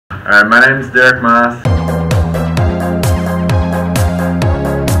Alright, my name is Derek Maas.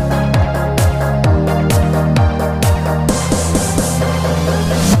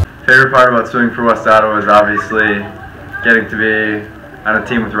 Favorite part about swimming for West Ottawa is obviously getting to be on a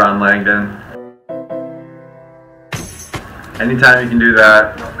team with Ron Langdon. Anytime you can do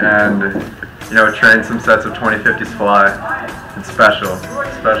that and, train some sets of 20-50s fly, it's special.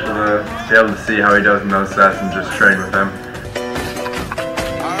 It's special to be able to see how he does in those sets and just train with him.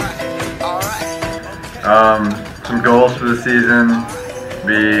 Some goals for the season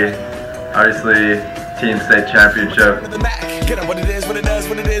be obviously team state championship. Get up what it is, what it does,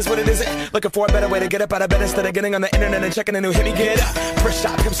 what it is, what it isn't. Looking for a better way to get up out of bed instead of getting on the internet and checking a new hit me. Get up, first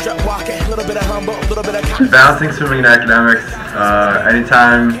shot, come strut walking. A little bit of humble, a little bit of balancing swimming and academics.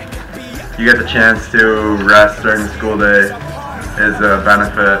 Anytime you get the chance to rest during the school day is a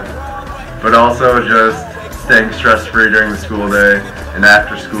benefit, but also just staying stress-free during the school day and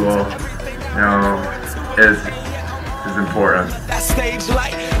after school, is important. That stage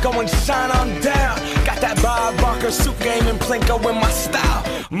light going shine on down. Got that Bob Barker suit game and Plinko in my style.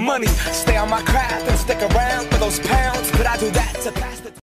 Money, stay on my craft and stick around for those pounds. But I do that to pass the